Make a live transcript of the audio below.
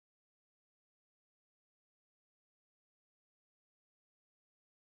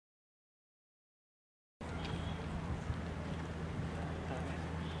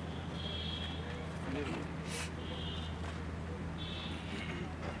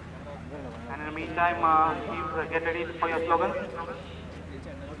the meantime, teams get ready for your slogans.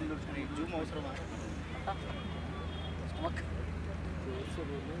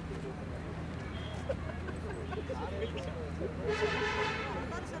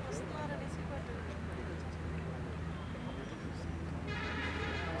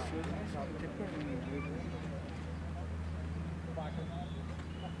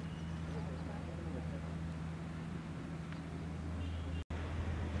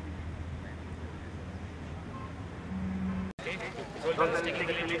 Zoltans taking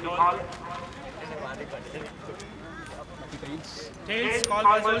the lead call. Tails called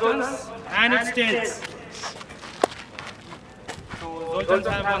by Zoltans, and it's tails. So Zoltans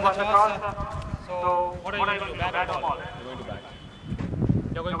have won the toss. So what are you going to do? Bat or ball?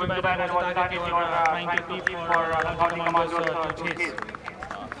 You're going to bat and what target you are trying to keep for County Commandos to chase?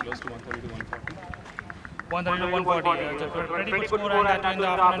 Close to 130 to 140. 130 to 140. It's a pretty good score, and that in the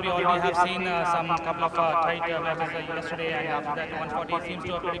afternoon we already have seen some couple of tight matches yesterday, and after that 140 seems to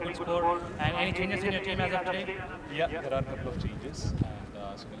a pretty good score. And any changes in your team as of today? Yeah, there are a couple of changes,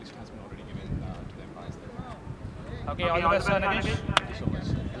 and so the list has been already given to the employees there. Okay, all the best, Nagesh. Thank you so much.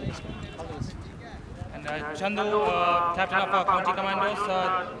 And Chandu, captain of County Commandos,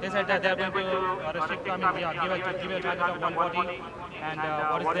 they said that they are going to restrict, give a target of 140. And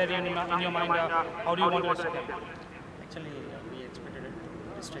what is there in your mind? How do you want to restrict them? Actually, we expected it to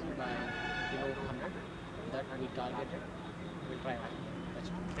restrict by below 100. That we targeted. We'll try that.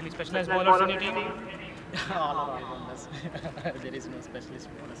 Any specialized bowlers in your team? All are all-rounders. There is no specialist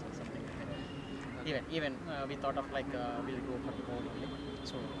bowlers or something like that. Even we thought of like we'll go for the ball only.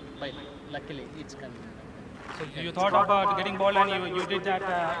 So, but luckily it's convenient. So you thought about getting ball and you did that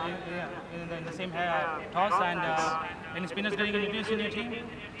in the same toss, and any spinners getting introduced in your team?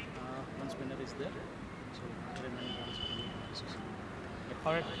 One spinner is there. So remaining ones.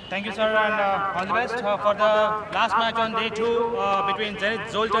 Alright, thank you sir, and all the best for the last match on day 2 between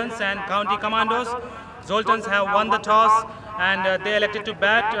Zoltans and County Commandos. Zoltans have won the toss and they elected to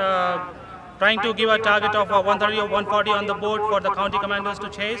bat, trying to give a target of 130 or 140 on the board for the County Commandos to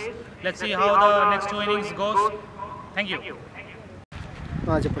chase. Let's see how the next 2 innings goes. Thank you.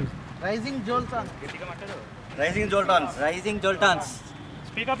 Rising Zoltans. Rising Zoltans. Rising Zoltans.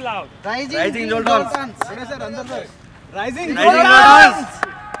 Speak up loud. Rising Zoltans. Rising Zoltans.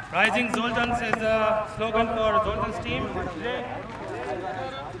 Rising Zoltans is the slogan for Zoltans team today.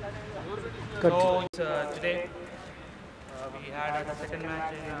 So today we had the second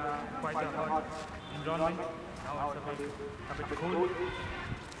match in quite a hot environment. Now it's a bit cool,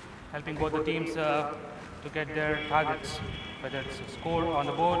 helping both the teams to get their targets, whether it's a score on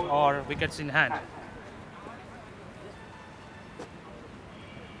the board or wickets in hand.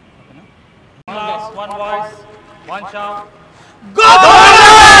 One voice, one shout. Go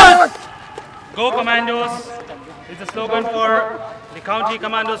Commandos! Go Commandos is the slogan for the County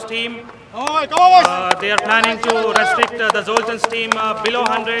Commandos team. They are planning to restrict the Zoltans team below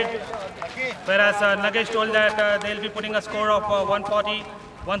 100, whereas Nagesh told that they'll be putting a score of 140,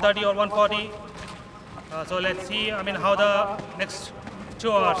 130 or 140. So let's see, how the next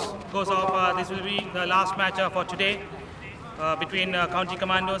 2 hours goes off. This will be the last match for today between County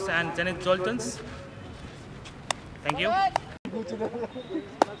Commandos and Zenith Zoltans. Thank you. What a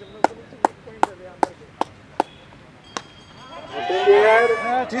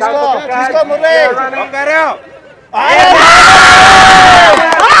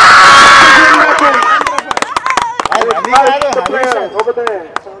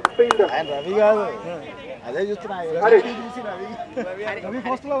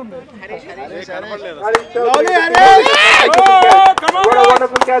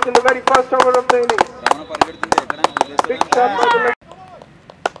wonderful catch in the very first over of the innings. Big shot.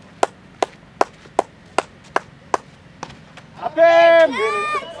 In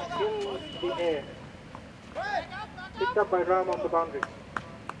the air. Picked up by Ram on the boundary.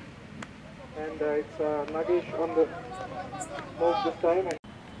 And it's Nagesh on the move this time.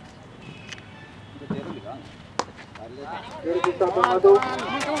 Beautiful shot from Madhu.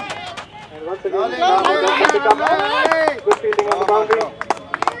 And once again, Ram pick up. Good fielding on the boundary.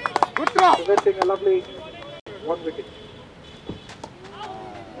 Good throw. Preventing a lovely 1 wicket.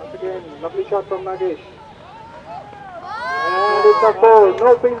 Once again, lovely shot from Nagesh. And it's a 4,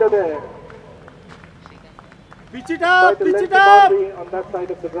 no fielder there. Pitch it up, pitch it up! On that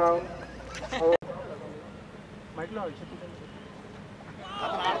side of the ground.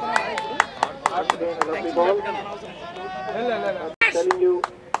 Again, a lovely ball. I'm telling you,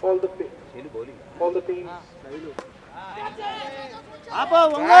 all the teams. And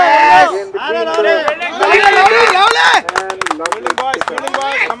lovely boys,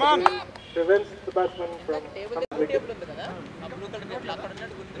 come on. prevents the batsman from wicket.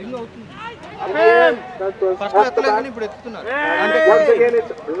 That was off the bat. And once again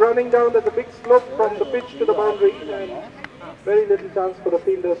it's running down. There's a big slope from the pitch to the boundary and very little chance for the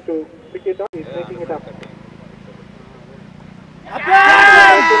fielders to pick it up. He's making it up.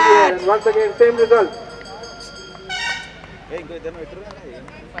 And once again same result.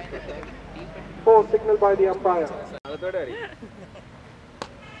 4 signal by the umpire.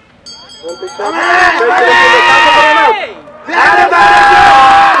 Well picked up.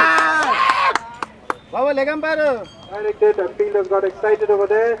 Direct it and fielders got excited over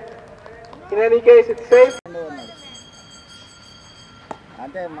there. In any case, it's safe.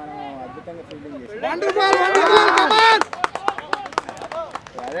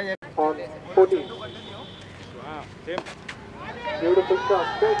 On 14. Beautiful shot,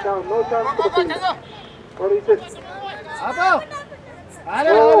 straight down, no chance for the fielder. What is it?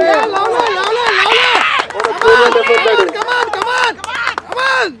 What a brilliant effort that is.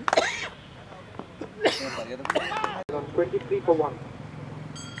 On 23 for 1.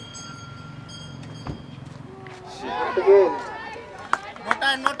 Once again.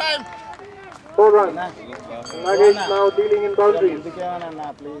 No time. 4 runs. Nagesh now dealing in boundaries. This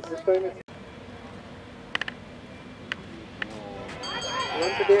time it's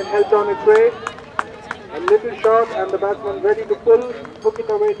once again helped on its way. A little short and the batsman ready to hook it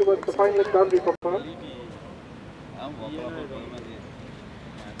away towards the final boundary for fun.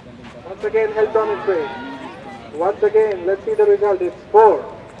 Once again helped on its way. Once again, let's see the result. It's 4.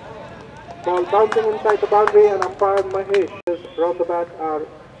 Ball bouncing inside the boundary and umpire Mahesh round the bat are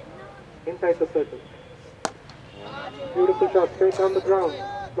inside the circle. Beautiful shot straight down the ground.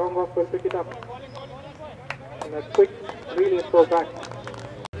 Long off will pick it up. And a quick relay throw back.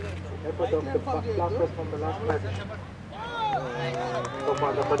 Effort of the blasters from the last match. So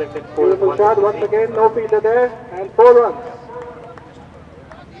far the projected score. Beautiful shot once again, no fielder there and 4 runs.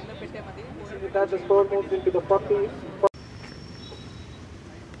 With that the score moves into the 40s.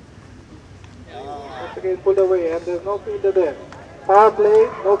 Once again pulled away and there's no fielder there. Power play,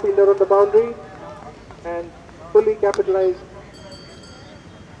 no fielder on the boundary and fully capitalized.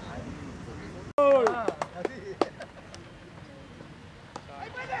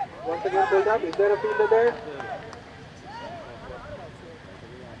 Once again pulled up, is there a fielder there?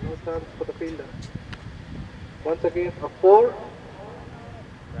 No chance for the fielder. Once again a 4.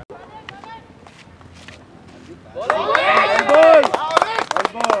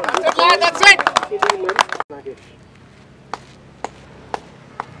 That's it. Nagesh.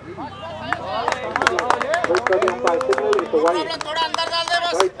 Wait for the umpire signal, it's a wide.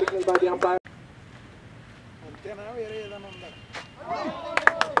 Wide signal by the umpire.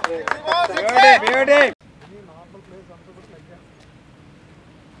 Beauty.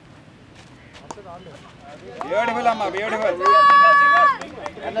 Beautiful, Amma, beautiful.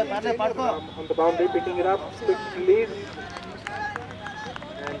 On the boundary, picking it up, quick release.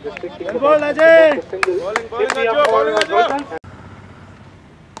 And restricting the ball to single. If the umpire was Zoltans.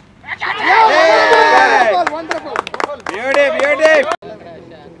 Beauty.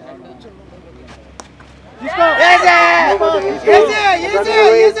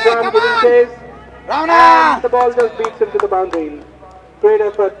 Easy, come on! And the ball just beats into the boundary. Great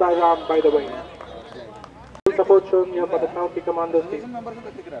effort by Ram, by the way. Support shown here for the County Commandos team. The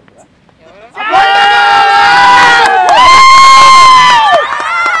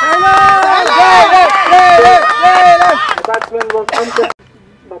batsman was unfit.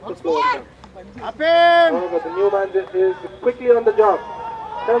 However, the new man is quickly on the job.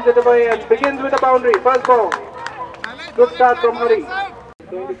 Turns it away and begins with a boundary. First ball. Good start from Hari.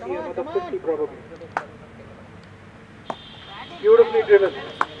 Going to see another 50 probably. Beautifully driven.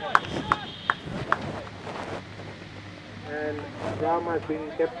 And Ram has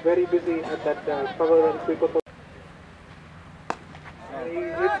been kept very busy at that cover and sweep of. He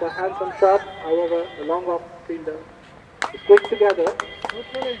hits a handsome shot, however, a long off fielder is quick to gather.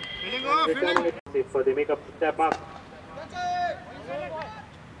 Returning it for the make-up step up.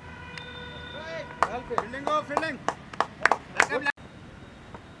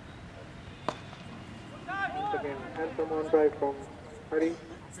 Once again, handsome on drive from Hari.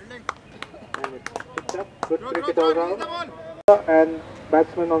 And it's picked up. Good cricket all round. And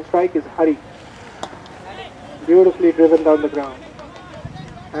batsman on strike is Hari. Beautifully driven down the ground.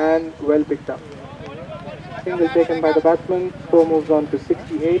 And well picked up. Single taken by the batsman. Score moves on to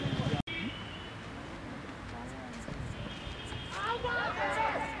 68.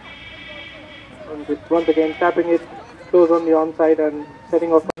 And with once again tapping it close on the onside and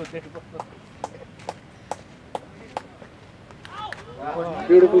setting off.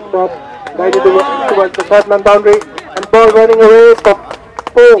 Beautiful stop. guided towards the third man boundary, and ball running away for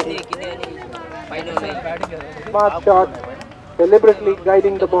 4. Smart shot, deliberately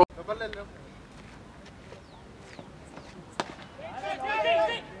guiding the ball.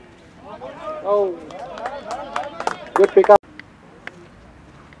 Oh, good pickup.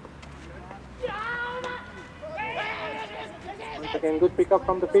 Once again, good pickup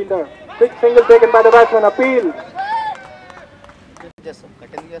from the fielder. Quick single taken by the batsman. Appeal.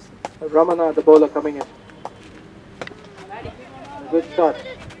 Ramana, the bowler, coming in. Good shot.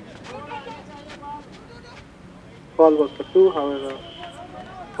 Ball was for 2, however,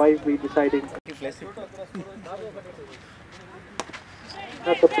 wisely deciding.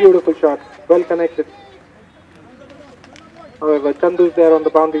 That's a beautiful shot, well connected. However, Chandu's there on the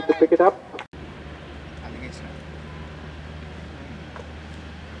boundary to pick it up.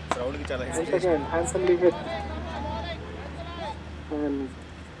 Once again, handsomely hit. And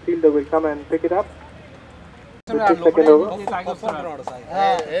fielder will come and pick it up. With his second over.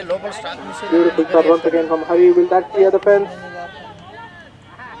 Beautiful shot once again from Hari. Will that clear the fence?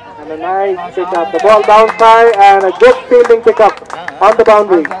 And a nice pick up. The ball bounced high and a good fielding pick up on the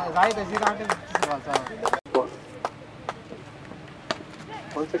boundary.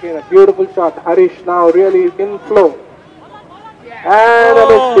 Once again, a beautiful shot. Harish now really in flow. And a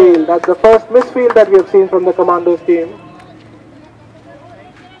misfield. That's the first misfield that we have seen from the Commandos team.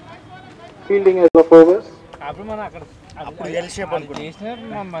 Fielding as of overs.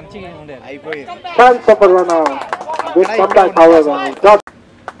 Chance of a run out. Good comeback, however.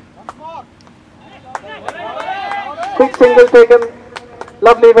 Quick single taken.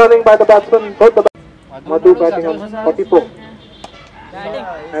 Lovely running by the batsman. Both the Madhu batting on 44.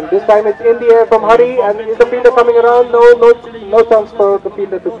 And this time it's in the air from Hari. And is the fielder coming around? No chance for the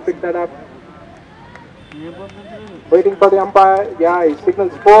fielder to pick that up. Waiting for the umpire. Yeah, he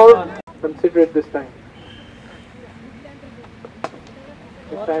signals 4. Consider it this time.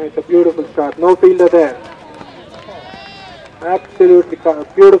 This time it's a beautiful shot. No fielder there. Absolutely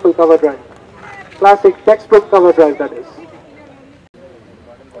beautiful cover drive. Classic textbook cover drive, that is.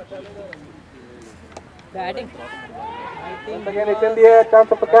 Batting. Once again it's in the air.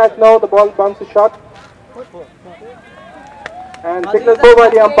 Chance of a catch. No, the ball bounces short. And signals 4 by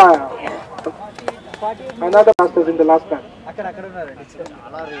the umpire. Another Masters in the last match.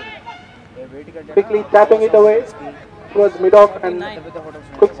 Quickly tapping it away towards mid-off and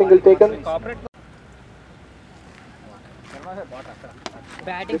quick single taken.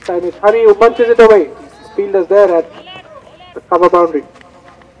 This time it's Hari who punches it away. Fielders there at the cover boundary.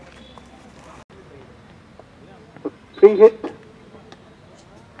 Free hit.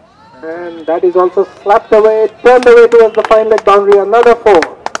 And that is also slapped away, turned away towards the fine leg boundary. Another 4.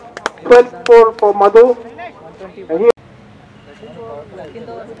 12-4 for Madhu. And here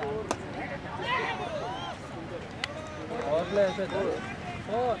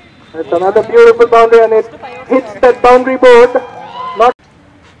it's another beautiful boundary and it hits that boundary board. Not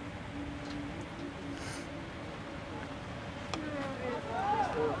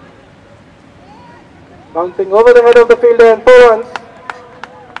bouncing over the head of the fielder and 4 runs.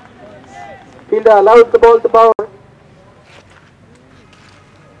 Fielder allows the ball to bounce.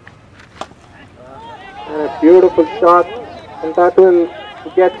 And a beautiful shot, and that will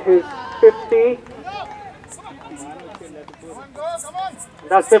get his 50.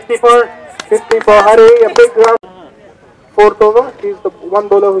 That's 50 for Hari, a big run. 4th over. He's the one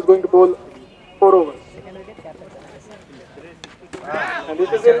bowler who's going to bowl 4 overs. And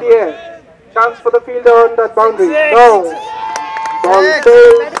this is in the air. Chance for the fielder on that boundary. No. Ball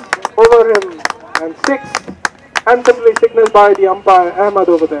sails over him. And 6. Handsomely signaled by the umpire Ahmad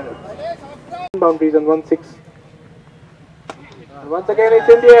over there. Boundaries and 1-6. And once again it's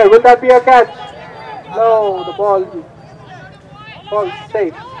in the air. Will that be a catch? No, the ball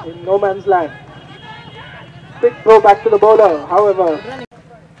safe in no man's land. Quick throw back to the bowler. However,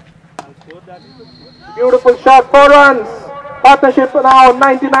 beautiful shot. 4 runs. Partnership now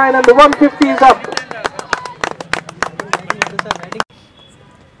 99 and the 150 is up.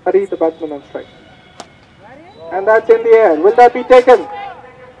 Hari, the batsman, on strike. And that's in the air. Will that be taken?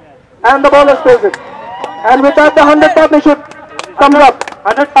 And the bowler stays it. And with that, the 100 partnership comes up.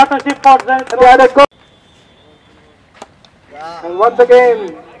 100 partnership for the added goal. And once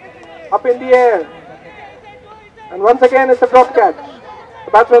again, up in the air. And once again, it's a drop catch.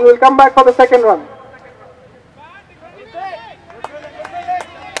 The batsman will come back for the second run.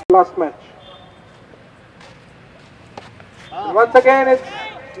 Last match. And once again, it's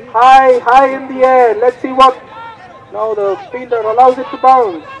high in the air. Let's see what. Now the fielder allows it to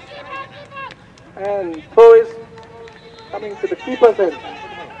bounce. And throw is coming to the keeper's end.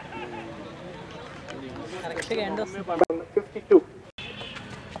 52.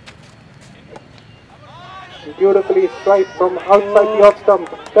 Beautifully straight from outside the off stump.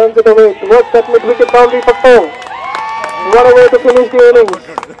 Turns it away towards that mid-wicket boundary for 4. What a way to finish the innings.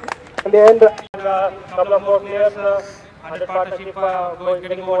 And the end. Couple of more players under partnership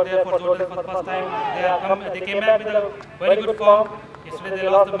getting over there for Zoltans for the first time. They came back with a very good form. Yesterday they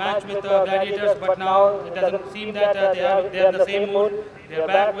lost the match with Gladiators, but now it doesn't seem that they are in the same mood. They are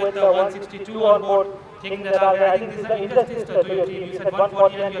back with 162 on board, taking the target. I think this is an injustice to your team. You said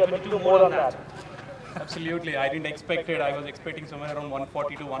 140 and you are 22 more on that. Absolutely, I didn't expect it. I was expecting somewhere around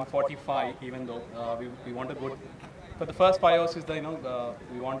 140 to 145, even though we want a good. But the first 5 overs is the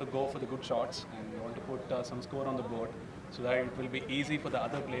we want to go for the good shots and we want to put some score on the board so that it will be easy for the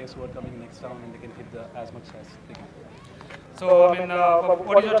other players who are coming next round and they can hit as much as they can. So, I mean,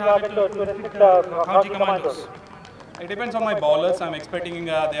 what is your target to restrict county commandos? It depends on my bowlers. I'm expecting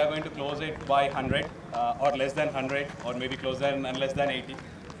they are going to close it by 100 or less than 100 or maybe close than and less than 80.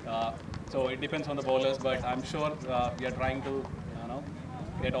 So it depends on the bowlers, but I'm sure we are trying to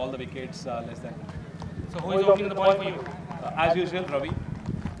get all the wickets less than. So who is opening the ball for you? As usual, Ravi.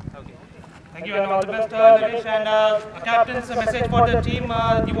 Okay. Thank you and all the best, Naresh. And a captain's message for the team.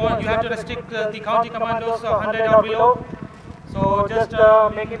 You have to restrict the county commandos 100 or below. So just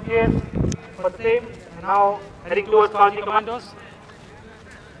make it clear for the same. And now heading towards county commandos.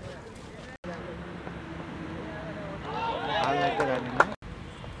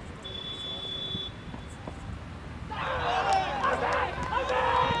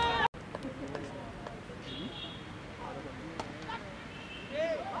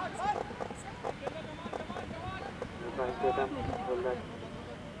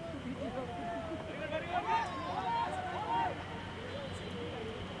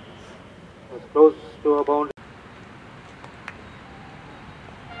 It's close to a boundary.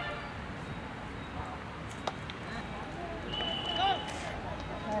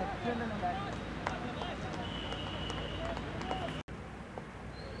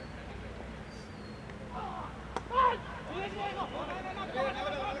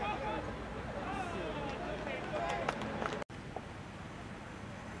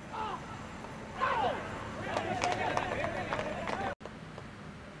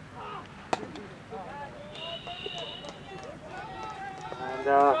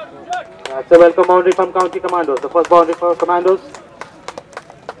 That's a welcome boundary from County Commandos. The first boundary for Commandos.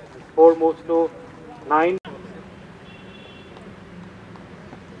 4 moves to 9.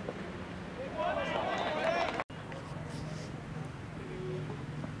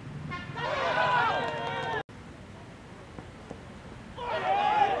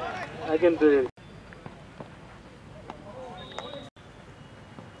 Again, brilliant.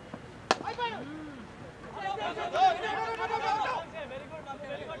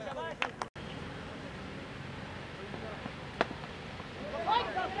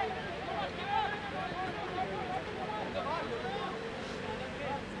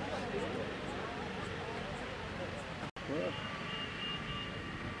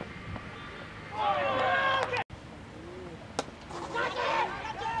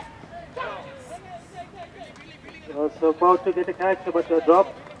 Was about to get a catch, but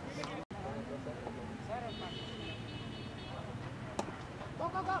dropped.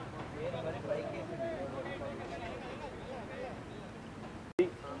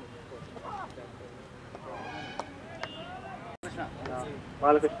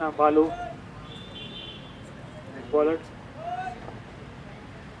 Balakrishna, Balu, next bowler.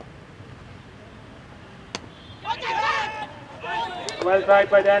 Well tried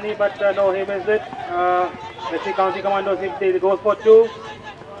by Danny, but no, he missed it. Let's see County Commandos if they goes for 2,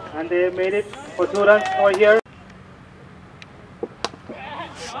 and they made it for 2 runs over here.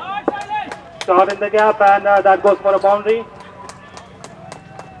 Shot in the gap, and that goes for a boundary.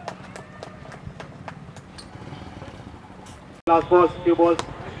 Last balls, few balls.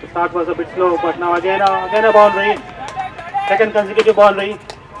 The start was a bit slow, but now again a boundary. Second consecutive boundary.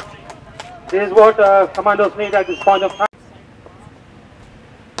 This is what Commandos need at this point of time.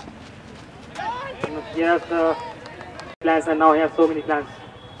 He has plans, and now he has so many plans.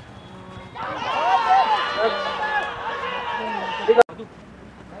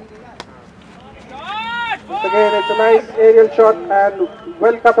 Once again, it's a nice aerial shot and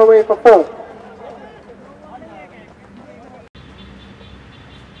well cut away for 4.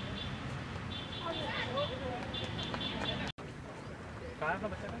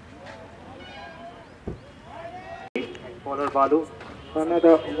 Bowler Balu,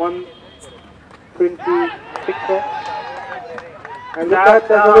 another 126, and with that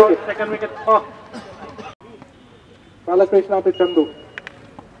there's a wicket. Second wicket. Oh. Balakrishna to Chandu.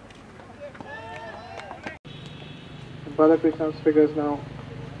 Balakrishna's figures now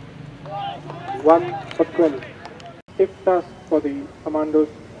 1 for 12. Stiff task for the Commandos.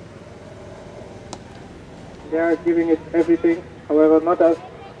 They are giving it everything, however not as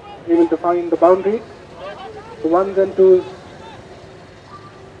able to find the boundaries. The ones and twos,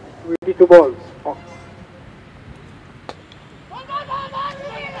 22 balls.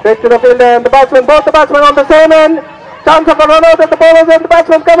 Straight to the fielder and the batsman, both the batsmen on the same end. Chance of a run out and the bowlers and the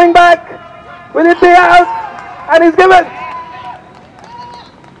batsman coming back. Will it be out? And he's given.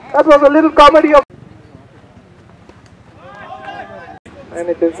 That was a little comedy of. And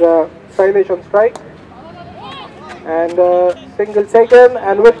it is Silesh on strike. And single taken,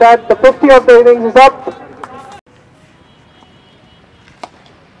 and with that the 50 of the innings is up.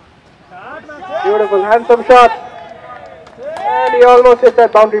 Beautiful, handsome shot. And he almost hit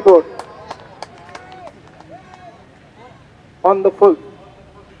that boundary board. On the full.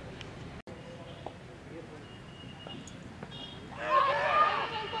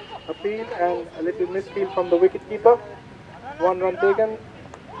 Appeal and a little misfield from the wicket keeper. 1 run taken.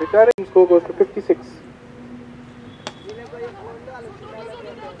 Returning score goes to 56.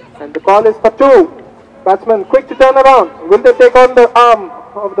 And the call is for 2. Batsman quick to turn around. Will they take on the arm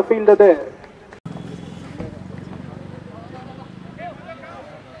of the fielder there?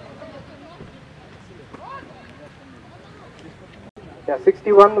 Yeah,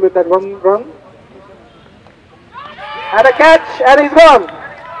 61 with that 1 run. And a catch, and he's gone.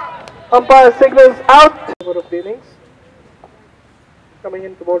 Umpire signals out. Over of the innings. Coming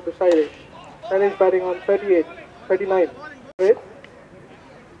in to bowl to Silesh. Silesh batting on 38, 39. Great.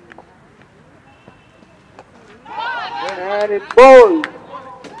 And it's bowled.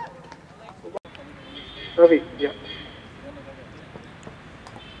 Ravi, yeah.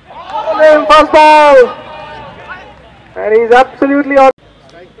 First ball. And he's absolutely on.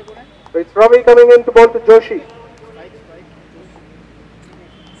 So it's Ravi coming in to bowl to Joshi.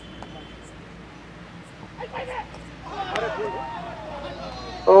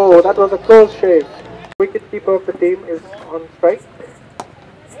 Oh, that was a close shave. Wicket keeper of the team is on strike.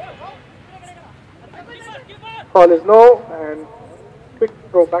 Call is no, and quick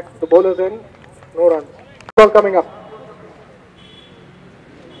throw back to the bowler's end. No runs. Ball coming up.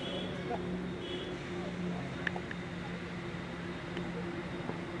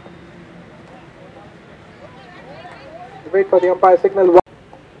 Wait for the umpire signal.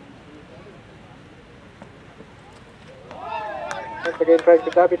 Once again trying to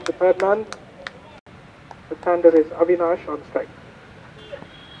dab it to third man. The stander is Avinash on strike.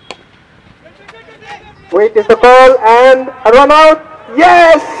 Wait is the call and a run out.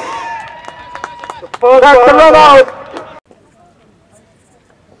 Yes! That's a run out.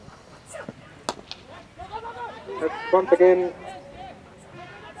 That's once again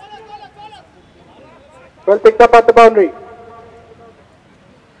well picked up at the boundary.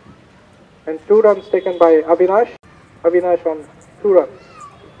 And 2 runs taken by Avinash. Avinash on 2 runs.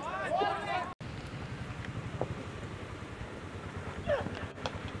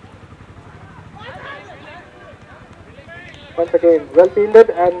 Once again, well fielded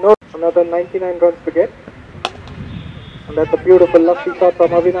and no, another 99 runs to get. And that's a beautiful lefty shot from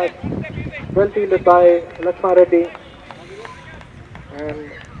Avinash. Well fielded by Lakshma Reddy.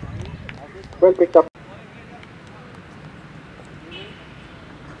 And well picked up.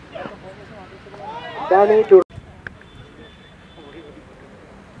 Danny to.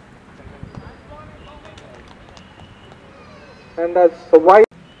 And that's a wide.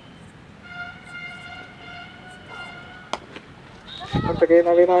 Once again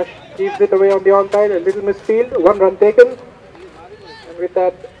Avinash keeps it away on the onside, a little misfield, 1 run taken. And with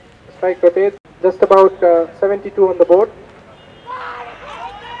that strike rotates, just about 72 on the board.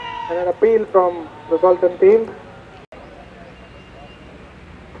 And an appeal from the Zoltan team.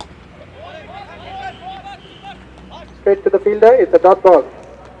 Straight to the fielder, it's a dot ball.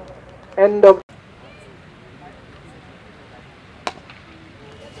 End of.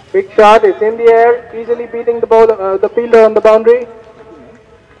 Big shot, it's in the air, easily beating the bowler, the fielder on the boundary.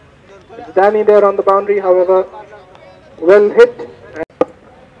 It's Danny there on the boundary, however, well hit.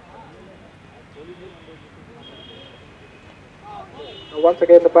 Once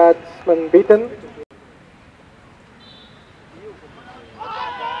again the batsman beaten.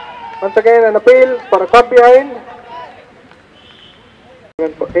 Once again an appeal for a cut behind.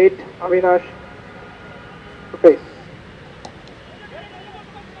 Went for 8, Avinash to face.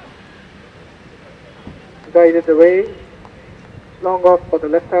 Guided away, long off for the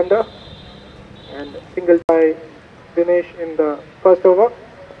left-hander, and single by Dinesh in the first over.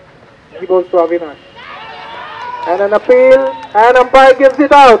 He goes to Avinash. And an appeal, and umpire gives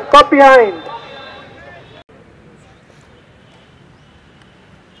it out, caught behind.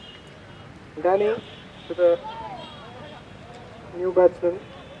 Danny to the new batsman.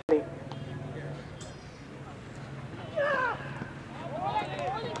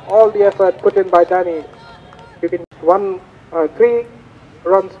 All the effort put in by Danny. You can 3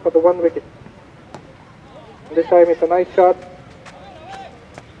 runs for the 1 wicket. This time it's a nice shot.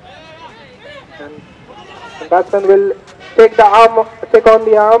 And the batsman will take on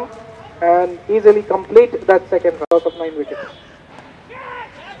the arm and easily complete that second run of 9 wickets.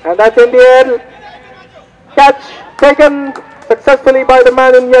 And that's in the air. Catch taken successfully by the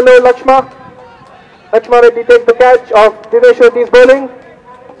man in yellow, Lakshma. Lakshma Reddy takes the catch of Dinesh Reddy's bowling.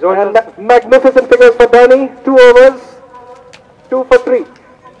 And magnificent figures for Danny. 2 overs, 2 for 3.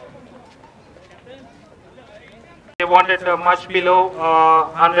 They wanted much below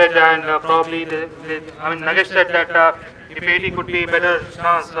 100, and probably Nagesh said that if 80 could be better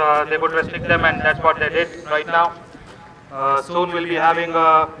chance, they would restrict them, and that's what they did right now. Soon we'll be having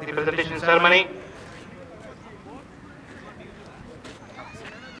the presentation ceremony.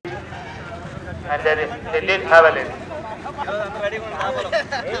 And they did have a lead.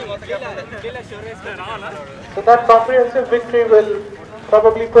 So that comprehensive victory will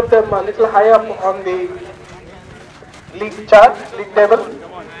probably put them a little higher up on the league chart, league table.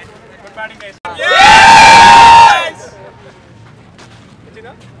 Yes!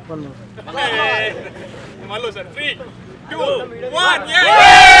 One more. Sir. 3, 2, 1,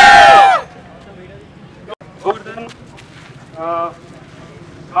 yes! Zoltans,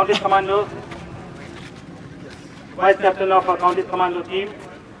 County Commandos, Vice Captain of County Commando team.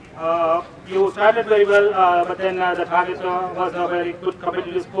 You started very well, but then the target was a very good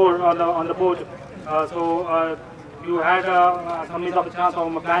competitive score on the board. So you had some miss of the chance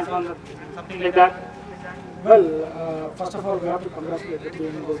or plans on something like that. Well, first of all, we have to congratulate the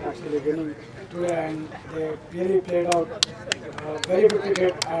team who is actually winning today, and they really played out very good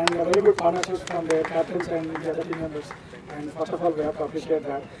cricket and very good partnerships from their captains and the other team members. And first of all, we have to appreciate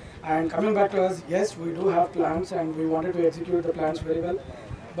that. And coming back to us, yes, we do have plans and we wanted to execute the plans very well.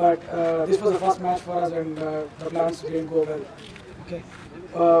 But this was the first match for us, and the plans didn't go well. Okay,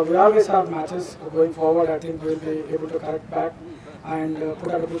 we always have matches going forward. I think we'll be able to correct back and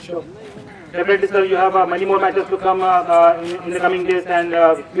put out a good show. Definitely, sir. You have many more matches to come in the coming days, and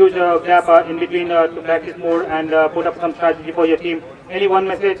huge gap in between to practice more and put up some strategy for your team. Any one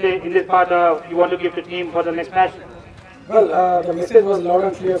message in this part you want to give to the team for the next match? Well, the message was loud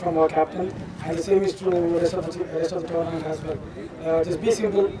and clear from our captain, and the same is true the rest of the tournament as well. Just be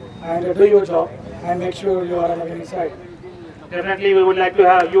simple and do your job, and make sure you are on the winning side. Definitely, we would like to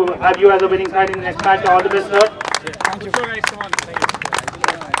have you as a winning side in the next match. All the best, sir. Thank you.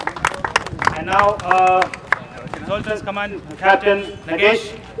 And now, Zoltans Command Captain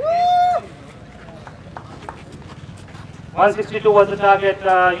Nagesh. 162 was the target.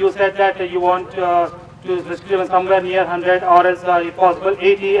 You said that you want to restrict somewhere near 100, or else, if possible,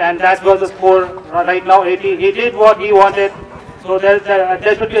 80, and that was the score right now. 80. He did what he wanted. So there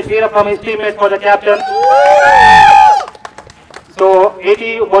should be a cheer from his teammates for the captain. So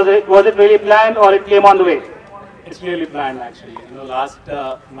 80, was it really planned, or it came on the way? It's really planned actually. Last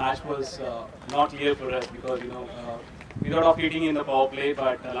match was not clear for us because we got off hitting in the power play,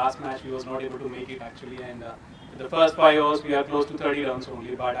 but last match we was not able to make it actually. And the first 5 overs we are close to 30 runs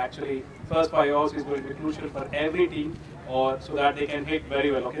only. But actually, first 5 overs is going to be crucial for every team, or so that they can hit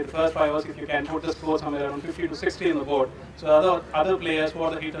very well. Okay, the first 5 overs, if you can put the score somewhere around 50 to 60 on the board, so other players who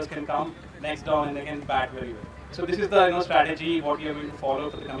are the hitters can come next down and they can bat very well. So this is the strategy what we are going to follow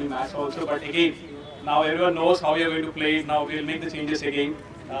for the coming match also. But again, now everyone knows how we are going to play it. Now we will make the changes again.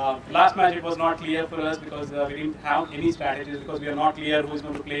 Last match it was not clear for us because we didn't have any strategies, because we are not clear who is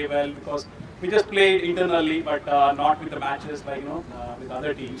going to play well, because we just played internally, but not with the matches like with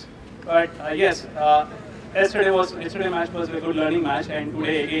other teams. But yes, yesterday match was a good learning match, and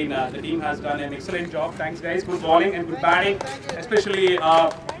today again the team has done an excellent job. Thanks guys, good bowling and good batting, especially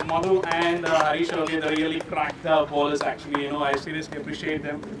Madhu and Harish. They really cracked the bowlers actually. I seriously appreciate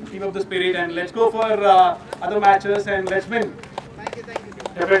them. Keep up the spirit and let's go for other matches and let's win.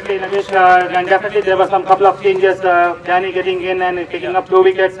 Definitely, Nagesh, and definitely there were some couple of changes. Danny getting in and picking up 2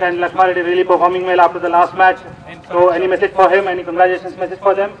 wickets, and Lakshma Reddy really performing well after the last match. So, any message for him? Any congratulations message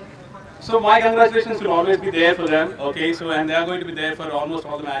for them? So my congratulations will always be there for them. Okay, so and they are going to be there for almost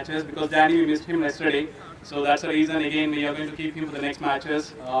all the matches, because Danny, we missed him yesterday. So that's the reason again we are going to keep him for the next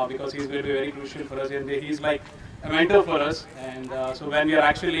matches because he's going to be very crucial for us, and he's like a mentor for us. And so when we are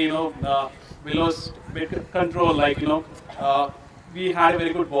actually we lost bit control, we had a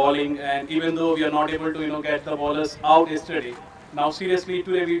very good bowling, and even though we are not able to get the bowlers out yesterday, now seriously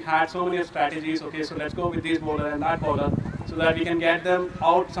today we had so many strategies. Okay, so let's go with this bowler and that bowler. so that we can get them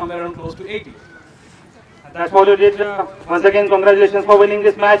out somewhere around close to 80. That's what you did. Once again, congratulations for winning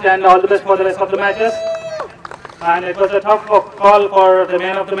this match and all the best for the rest of the matches. And it was a tough call for the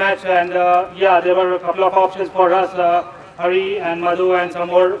man of the match, and yeah, there were a couple of options for us, Hari and Madhu and some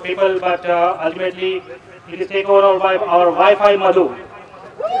more people, but ultimately it is taken over by our Wi-Fi Madhu.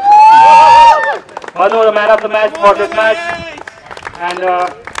 Madhu, the man of the match for this match, and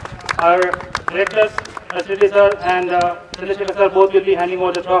our directors, Asriti sir and Chandrasekhar sir both will be handing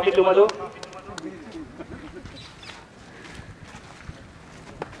over the trophy to Madhu.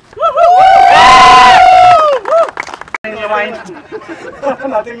 In your mind?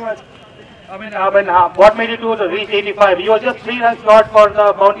 Nothing much. I mean, what made you to reach 85? You were just 3 runs short for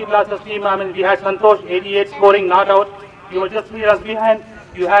the Bounty Blasters team. I mean, we had Santosh 88 scoring, not out. You were just 3 runs behind.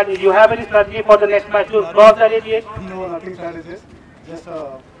 You have any strategy for the next match to cross that 88? No, nothing strategist. Just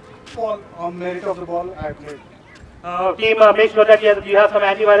ball on merit of the ball I played. Team, make sure that you have some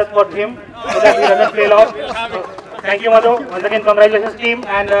antivirus for him so that he doesn't fail off. Thank you, Madhu. Once again, congratulations, team.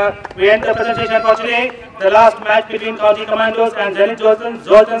 And we end the presentation for today. The last match between County Commandos and Zenith Zoltans.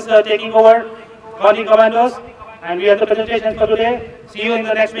 Zoltans taking over County Commandos. And we end the presentation for today. See you in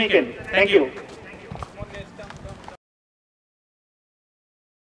the next weekend. Thank you.